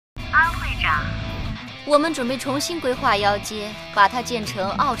安会长，我们准备重新规划妖街，把它建成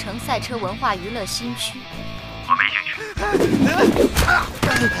奥城赛车文化娱乐新区。我没兴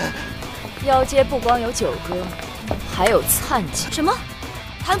趣。妖街不光有九哥，还有灿姐。什么？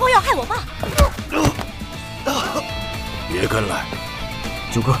谭峰要害我爸？别跟来，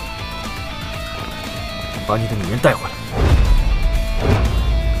九哥，把你的女人带回来，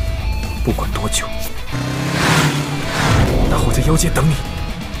不管多久，他会在妖街等你。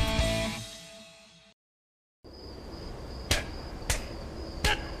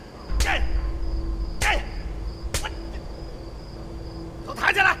都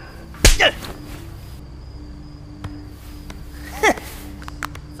抬起来！哼，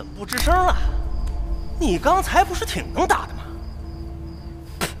怎么不吱声了？你刚才不是挺能打的吗？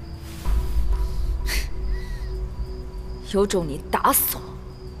有种你打死我！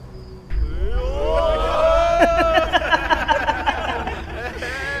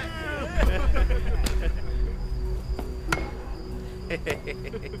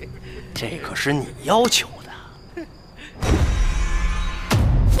这可是你要求的。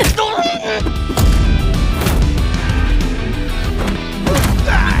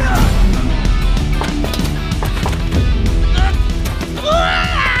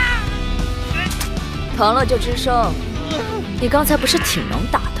疼了就吱声。你刚才不是挺能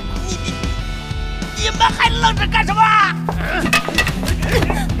打的吗？你们还愣着干什么？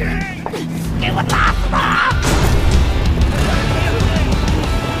给我打死他！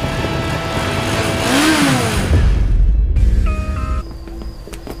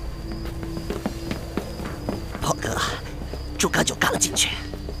炮哥，朱哥就刚进去。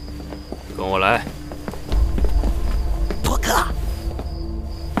跟我来。炮哥，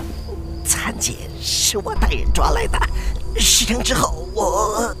灿姐是我带人抓来的，事成之后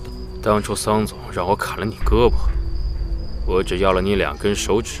我……当初桑总让我砍了你胳膊，我只要了你2根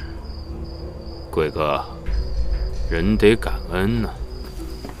手指。贵哥，人得感恩呢。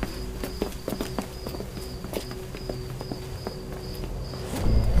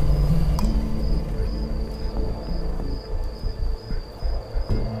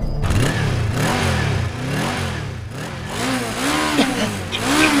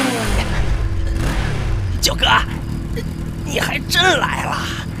九哥，你还真来了。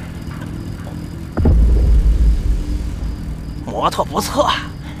摩托不错，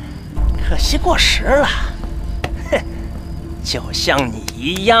可惜过时了。哼，就像你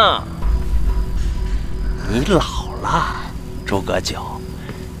一样，你老了，朱葛九，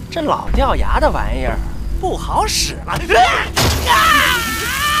这老掉牙的玩意儿不好使了。前面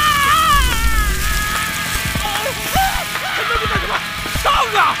你干什么？上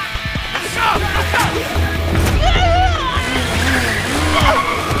啊！上！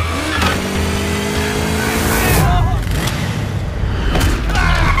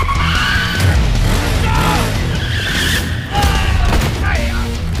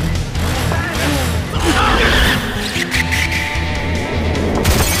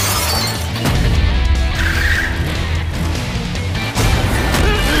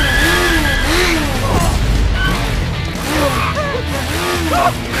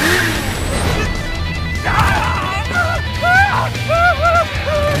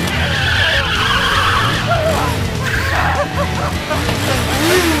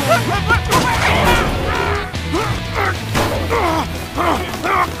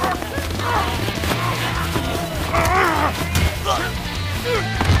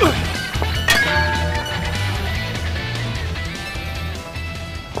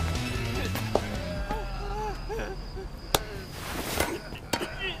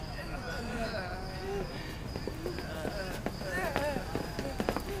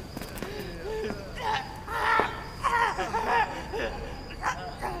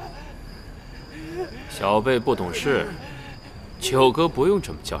小辈不懂事，九哥不用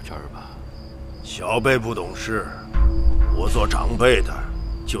这么较真儿吧？小辈不懂事，我做长辈的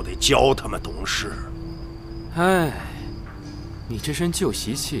就得教他们懂事。哎，你这身旧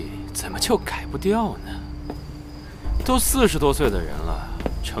习气怎么就改不掉呢？都40多岁的人了，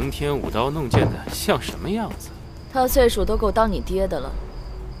成天舞刀弄剑的，像什么样子？他岁数都够当你爹的了，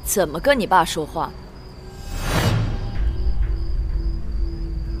怎么跟你爸说话呢？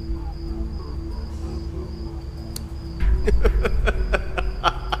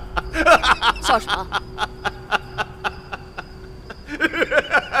笑什么？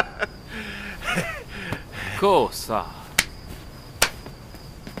够飒！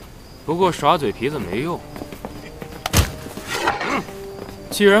不过耍嘴皮子没用，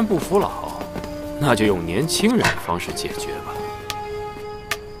既然不服老，那就用年轻人的方式解决吧。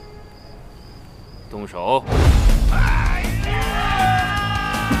动手！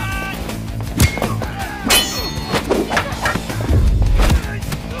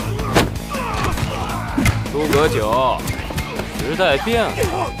葛九，时代变了，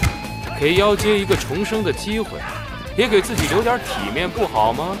给妖街一个重生的机会，也给自己留点体面，不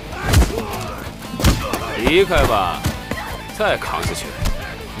好吗？离开吧，再扛下去，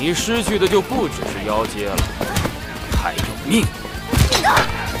你失去的就不只是妖街了，还有命。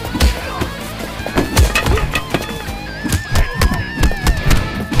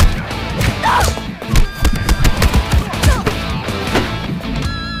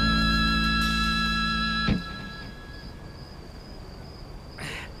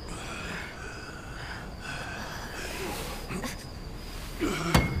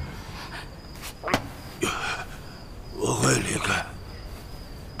我会离开，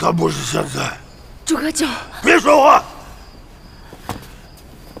但不是现在。诸葛九，别说话！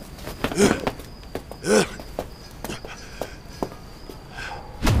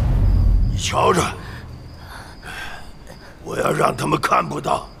你瞧着，我要让他们看不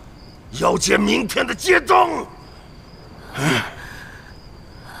到妖街明天的街灯。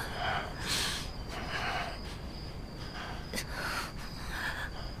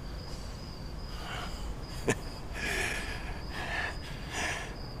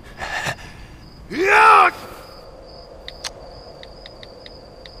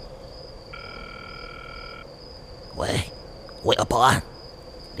喂，我要报案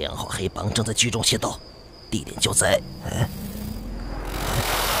，2号黑帮正在聚众械斗，地点就在……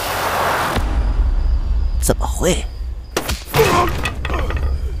怎么会？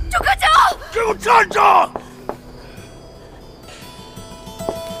诸葛九，给我站着！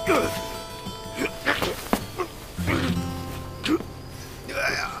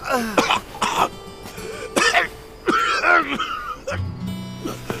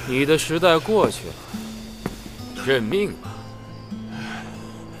你的时代过去了，认命吧。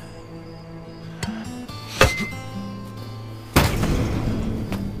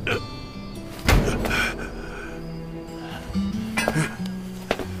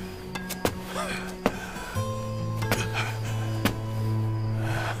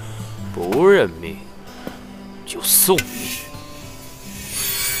不认命，就送命。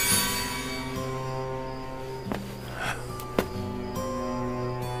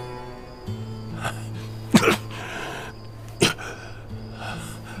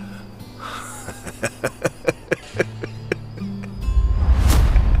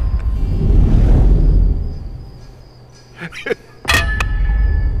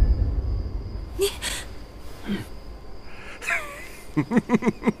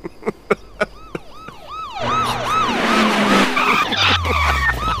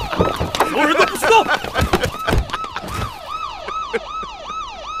所有人都不许动！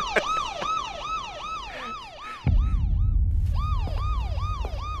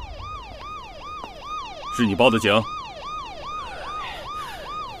是你报的警，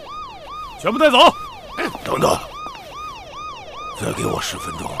全部带走。等等，再给我10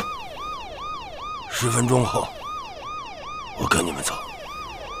分钟。10分钟后，我跟你们走。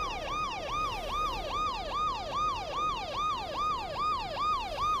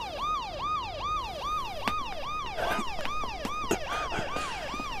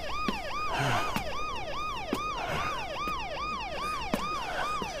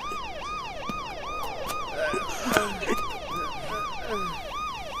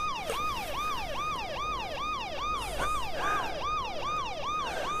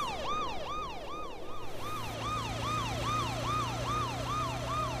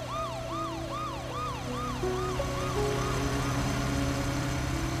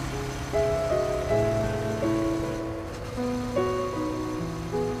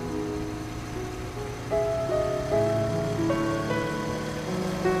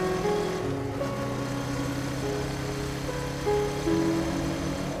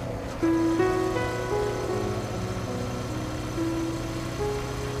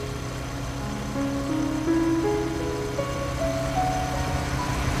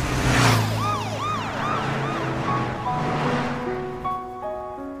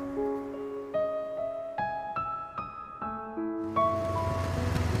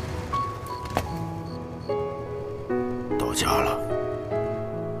到家了。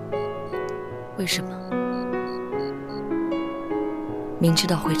为什么？明知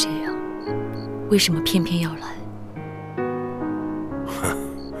道会这样，为什么偏偏要来？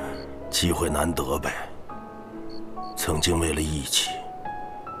机会难得呗。曾经为了义气，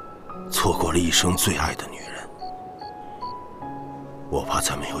错过了一生最爱的女人，我怕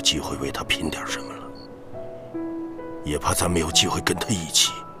咱没有机会为她拼点什么了，也怕咱没有机会跟她一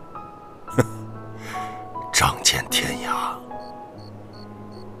起仗剑天涯。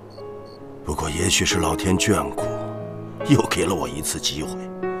不过也许是老天眷顾，又给了我一次机会。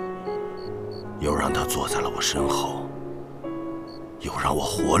又让他坐在了我身后，又让我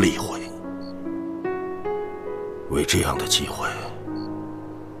活了一回。为这样的机会，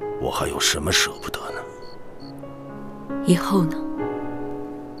我还有什么舍不得呢？以后呢？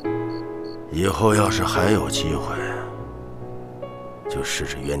以后要是还有机会，就试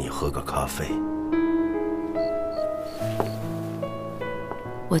着约你喝个咖啡。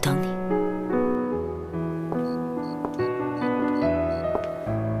我等你。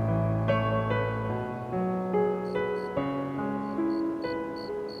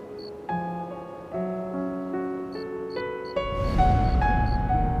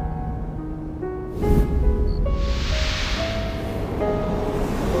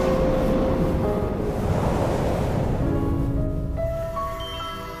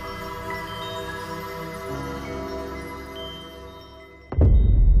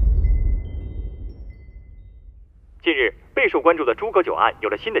近日，备受关注的诸葛9案有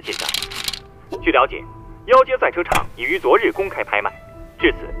了新的进展。据了解，腰街赛车场已于昨日公开拍卖。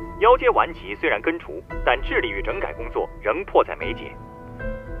至此，腰街顽疾虽然根除，但治理与整改工作仍迫在眉睫。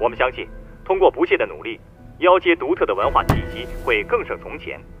我们相信，通过不懈的努力，腰街独特的文化气息会更胜从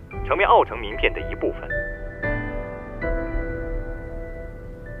前，成为奥城名片的一部分。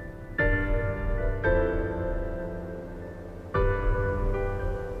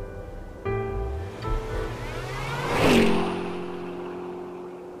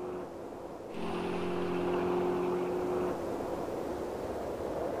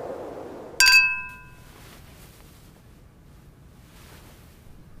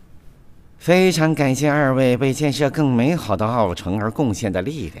非常感谢二位为建设更美好的奥城而贡献的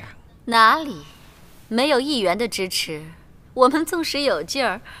力量。哪里，没有议员的支持，我们纵使有劲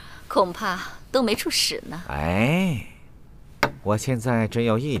儿，恐怕都没处使呢。哎，我现在只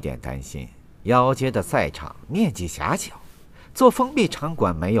有一点担心：腰街的赛场面积狭小，做封闭场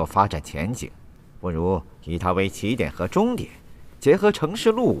馆没有发展前景，不如以它为起点和终点，结合城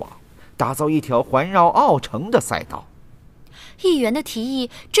市路网，打造一条环绕奥城的赛道。议员的提议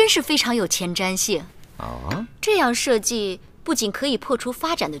真是非常有前瞻性啊！这样设计不仅可以破除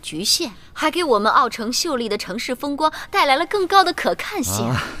发展的局限，还给我们奥城秀丽的城市风光带来了更高的可看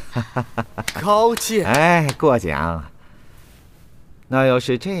性。高见！哎，过奖。那要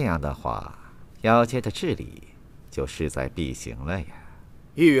是这样的话，腰街的治理就势在必行了呀。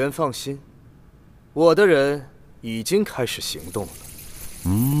议员放心，我的人已经开始行动了。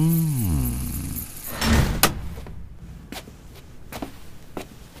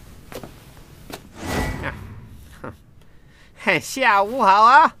下午好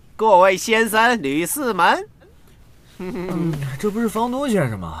啊，各位先生、女士们。这不是房东先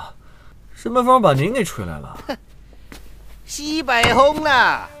生吗？什么风把您给吹来了？西北风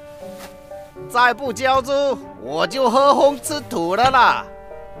啦！再不交租，我就喝风吃土了啦！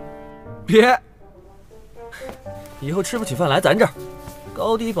别，以后吃不起饭来咱这儿，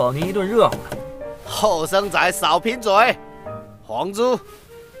高低保您一顿热乎的。后生仔少贫嘴，房租。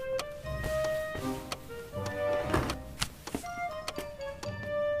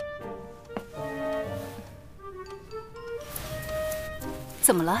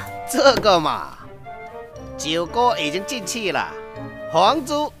怎么了？这个嘛，九哥已经进去了，房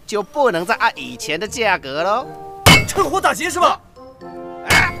租就不能再按以前的价格喽。趁火打劫是吧？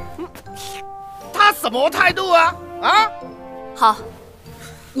他什么态度啊？啊？好，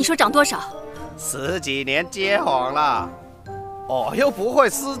你说涨多少？10几年接房了，我又不会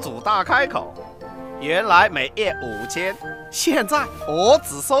失主大开口。原来每月5000，现在我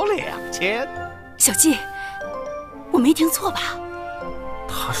只收2000。小季，我没听错吧？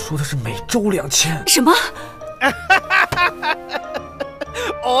他说的是每周2000。什么？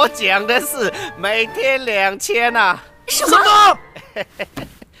我讲的是每天2000啊！什么？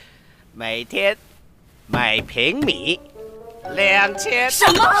每天每平米2000。什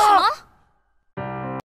么？